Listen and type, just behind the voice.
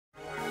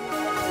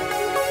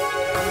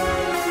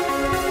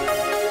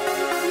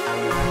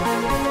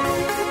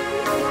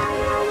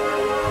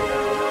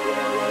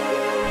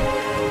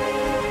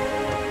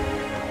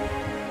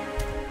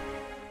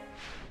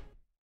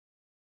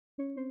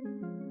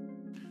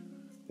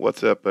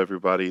What's up,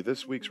 everybody?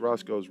 This week's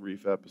Roscoe's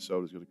Reef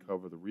episode is going to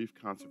cover the Reef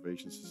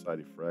Conservation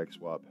Society Frag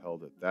swap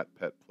held at That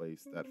Pet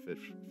Place, That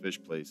Fish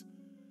Place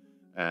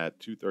at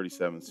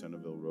 237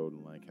 Centerville Road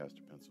in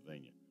Lancaster,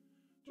 Pennsylvania.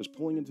 Just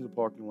pulling into the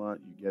parking lot,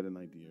 you get an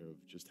idea of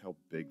just how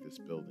big this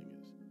building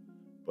is.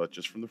 But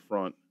just from the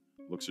front,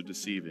 looks are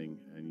deceiving,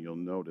 and you'll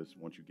notice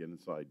once you get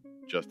inside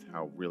just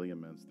how really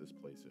immense this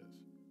place is.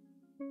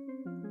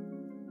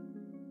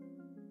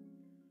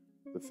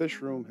 The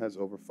fish room has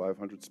over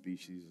 500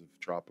 species of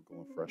tropical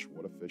and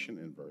freshwater fish and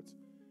inverts,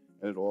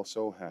 and it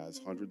also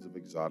has hundreds of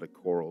exotic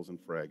corals and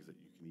frags that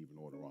you can even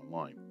order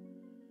online.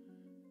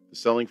 The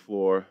selling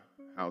floor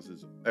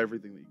houses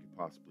everything that you could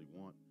possibly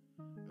want,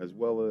 as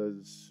well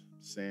as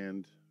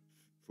sand,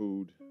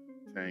 food,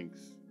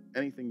 tanks,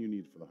 anything you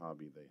need for the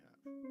hobby they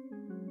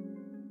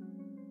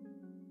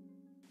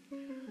have.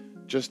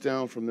 Just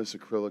down from this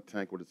acrylic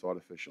tank with its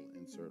artificial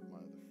insert,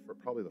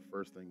 probably the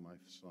first thing my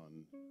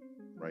son,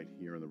 right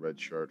here in the red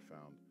shirt,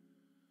 found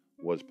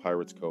was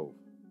Pirate's Cove.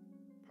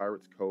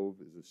 Pirate's Cove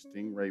is a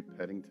stingray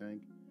petting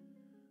tank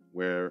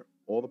where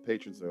all the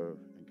patrons are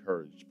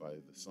encouraged by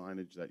the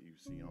signage that you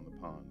see on the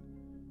pond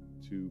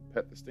to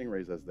pet the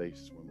stingrays as they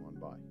swim on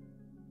by.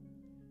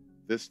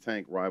 This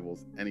tank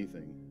rivals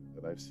anything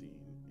that I've seen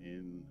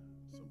in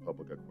some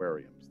public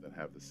aquariums that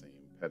have the same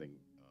petting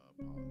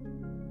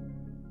pond.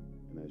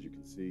 And as you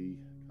can see,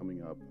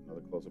 coming up,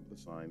 another close-up of the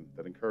sign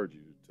that encourages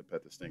you to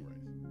pet the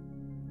stingrays.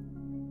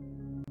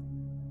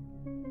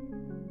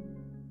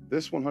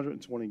 This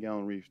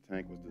 120-gallon reef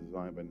tank was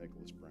designed by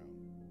Nicholas Brown.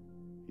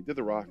 He did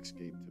the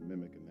rockscape to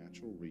mimic a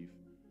natural reef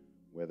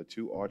where the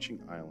two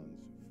arching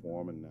islands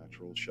form a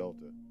natural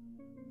shelter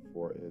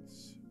for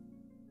its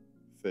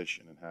fish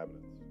and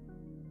inhabitants,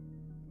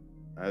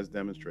 as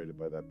demonstrated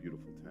by that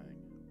beautiful tank.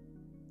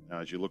 Now,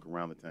 as you look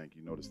around the tank,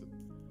 you notice that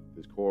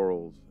there's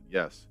corals,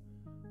 yes,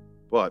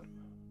 but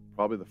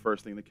probably the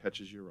first thing that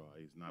catches your eye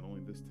is not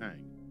only this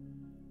tank,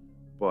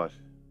 but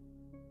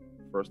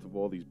first of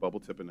all, these bubble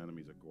tip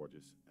anemones are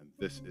gorgeous, and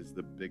this is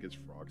the biggest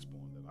frog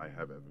spawn that I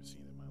have ever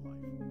seen in my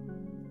life.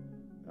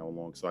 Now,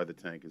 alongside the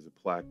tank is a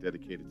plaque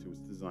dedicated to its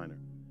designer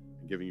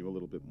and giving you a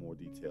little bit more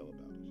detail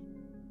about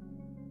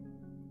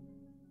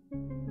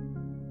it.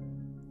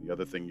 The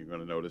other thing you're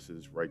going to notice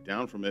is right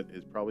down from it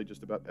is probably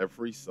just about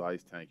every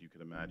size tank you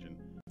could imagine,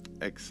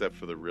 except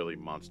for the really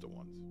monster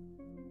ones.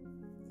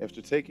 After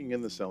taking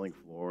in the selling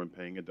floor and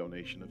paying a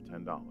donation of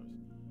 $10,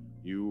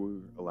 you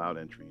were allowed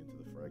entry into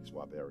the frag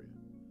swap area.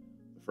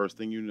 The first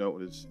thing you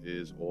notice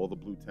is all the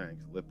blue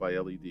tanks lit by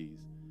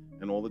LEDs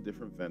and all the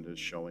different vendors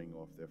showing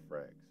off their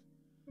frags.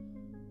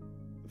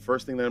 The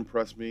first thing that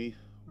impressed me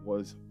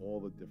was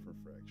all the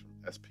different frags, from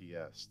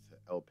SPS to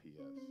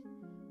LPS.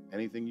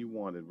 Anything you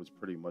wanted was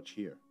pretty much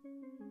here.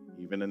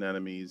 Even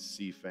anemones,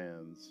 sea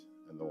fans,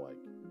 and the like.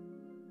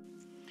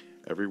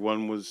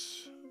 Everyone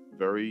was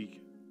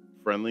very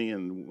friendly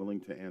and willing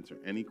to answer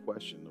any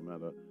question, no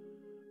matter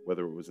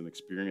whether it was an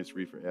experienced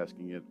reefer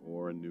asking it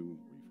or a new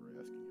reefer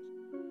asking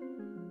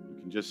it.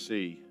 You can just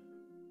see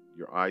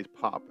your eyes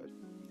pop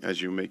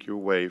as you make your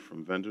way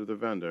from vendor to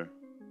vendor,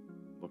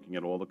 looking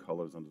at all the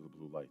colors under the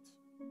blue lights.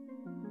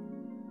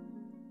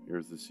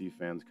 Here's the sea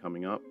fans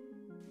coming up,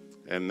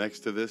 and next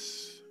to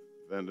this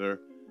vendor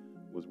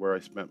was where I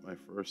spent my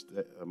first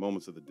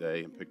moments of the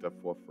day and picked up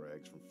 4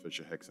 frags from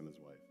Fisher Hicks and his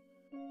wife.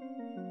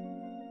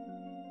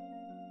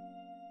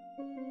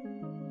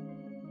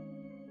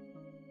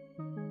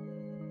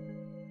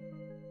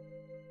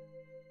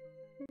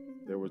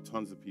 There were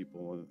tons of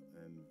people and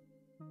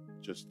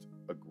just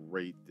a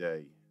great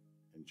day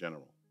in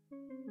general.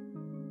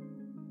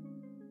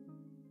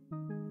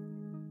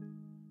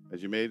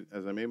 As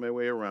I made my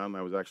way around,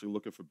 I was actually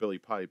looking for Billy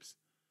Pipes.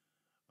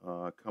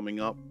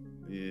 Coming up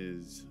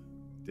is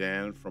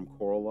Dan from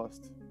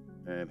Coralust,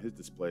 and his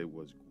display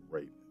was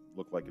great.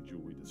 Looked like a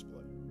jewelry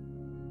display.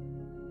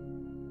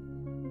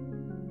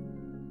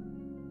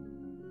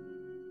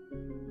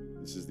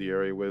 This is the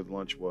area where the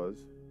lunch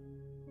was,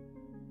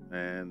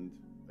 and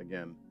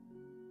again,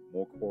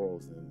 more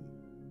corals than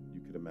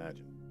you could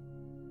imagine.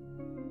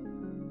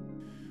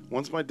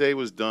 Once my day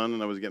was done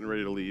and I was getting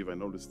ready to leave, I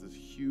noticed this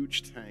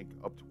huge tank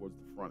up towards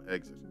the front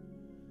exit.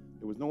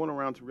 There was no one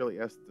around to really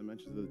ask the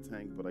dimensions of the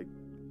tank, but I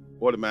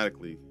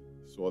automatically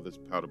saw this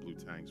powder blue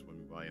tank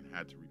swimming by and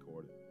had to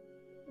record it.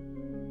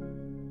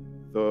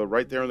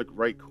 Right there in the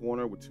right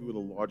corner were 2 of the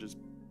largest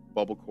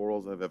bubble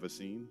corals I've ever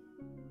seen,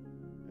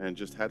 and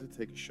just had to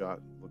take a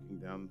shot looking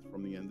down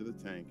from the end of the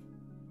tank,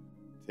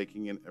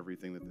 taking in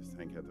everything that this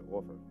tank had to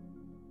offer.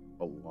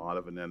 A lot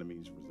of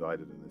anemones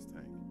resided in this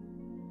tank,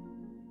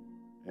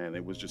 and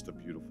it was just a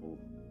beautiful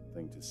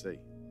thing to see.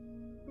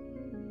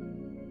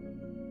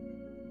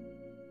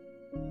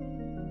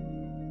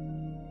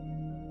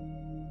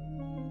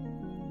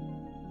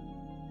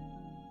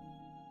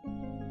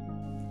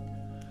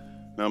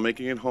 Now,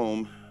 making it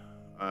home,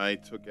 I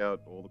took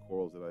out all the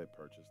corals that I had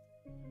purchased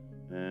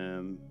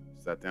and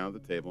sat down at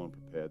the table and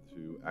prepared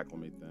to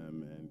acclimate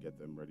them and get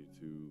them ready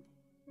to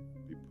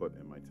be put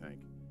in my tank.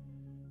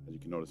 As you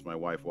can notice, my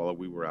wife, while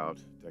we were out,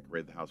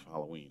 decorated the house for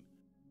Halloween.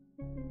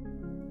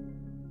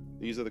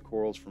 These are the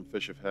corals from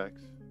Fish of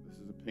Hex. This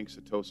is a pink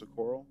Setosa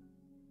coral.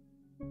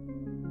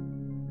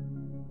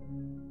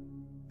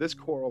 This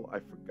coral I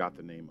forgot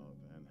the name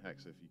of, and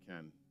Hex, if you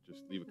can,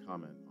 just leave a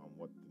comment on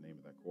what the name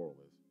of that coral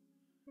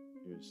is.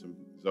 Here's some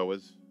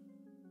zoas.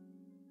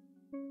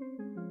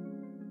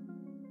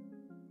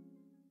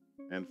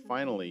 And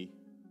finally,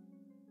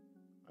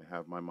 I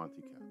have my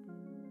Monty cap.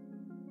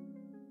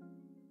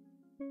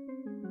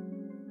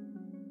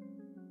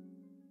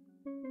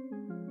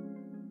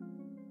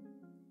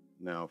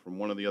 Now, from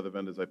one of the other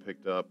vendors, I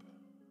picked up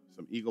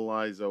some eagle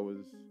eye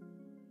zoas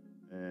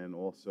and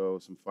also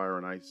some fire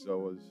and ice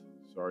zoas.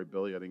 Sorry,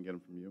 Billy, I didn't get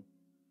them from you.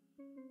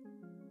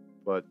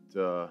 But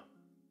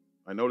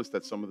I noticed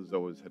that some of the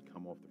zoas had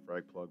come off the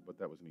frag plug, but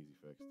that was an easy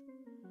fix.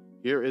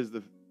 Here is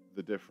the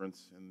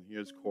difference, and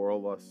here's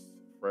Coralust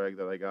frag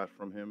that I got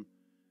from him.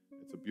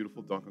 It's a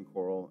beautiful Duncan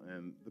coral,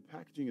 and the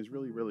packaging is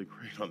really, really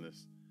great on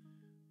this.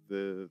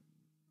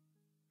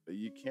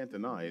 You can't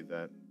deny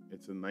that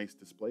it's a nice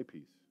display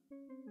piece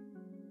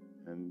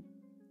and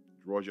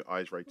draws your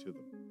eyes right to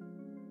them.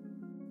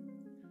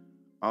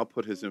 I'll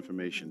put his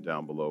information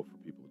down below for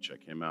people to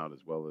check him out,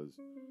 as well as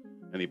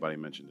anybody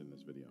mentioned in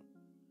this video.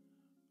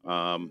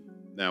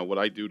 Now, what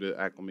I do to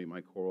acclimate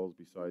my corals,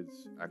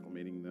 besides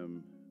acclimating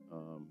them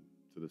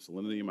to the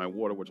salinity in my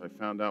water, which I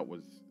found out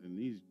was in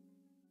these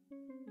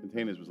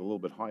containers was a little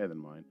bit higher than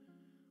mine,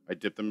 I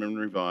dip them in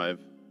Revive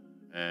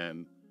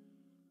and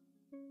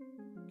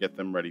get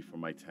them ready for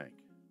my tank.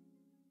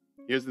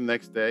 Here's the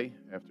next day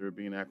after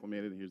being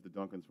acclimated. Here's the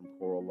Duncans from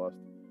Coralust,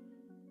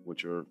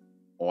 which are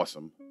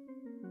awesome.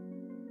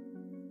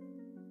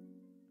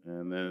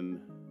 And then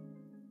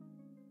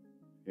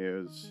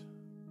here's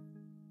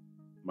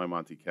my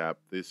Monty cap.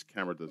 This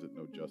camera does it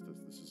no justice.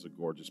 This is a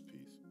gorgeous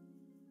piece.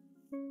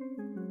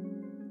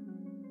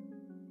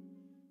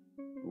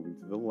 Moving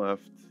to the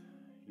left,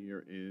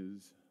 here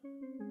is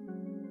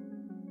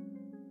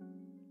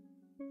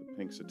the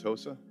pink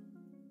Setosa.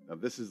 Now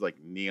this is like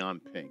neon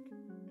pink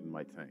in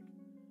my tank.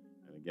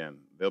 And again,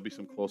 there'll be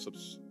some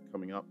close-ups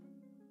coming up,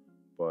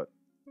 but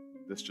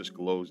this just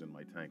glows in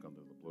my tank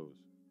under the blues.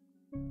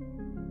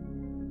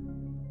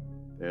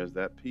 There's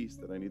that piece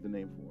that I need the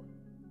name for.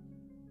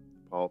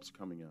 The polyps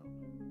coming out,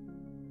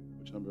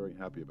 which I'm very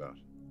happy about.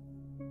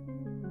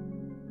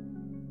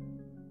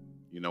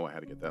 You know I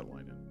had to get that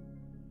line in.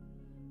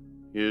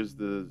 Here's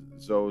the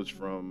zoas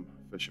from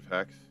Fish of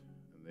Hex,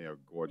 and they are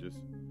gorgeous.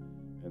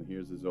 And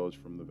here's the zoas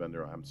from the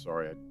vendor. I'm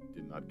sorry I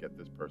did not get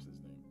this person's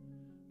name.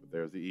 But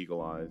there's the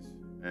eagle eyes.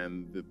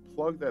 And the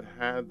plug that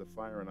had the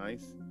fire and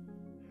ice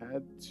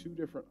had two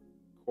different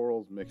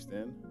corals mixed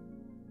in.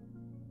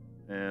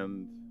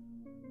 And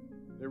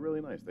they're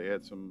really nice. They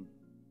add some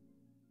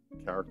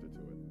character to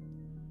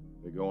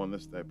it. They go on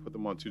this, I put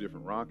them on two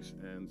different rocks,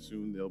 and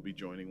soon they'll be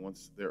joining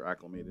once they're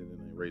acclimated and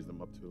I raise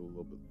them up to a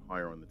little bit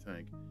higher on the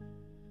tank.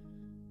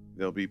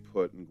 They'll be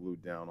put and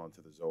glued down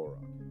onto the Zoa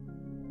rock.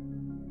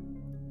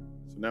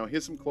 So now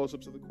here's some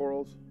close-ups of the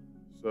corals.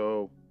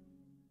 So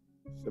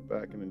sit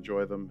back and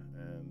enjoy them.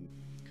 And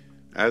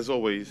as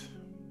always,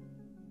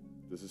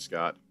 this is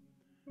Scott,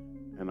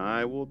 and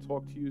I will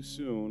talk to you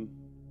soon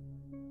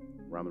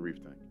around the reef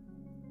tank.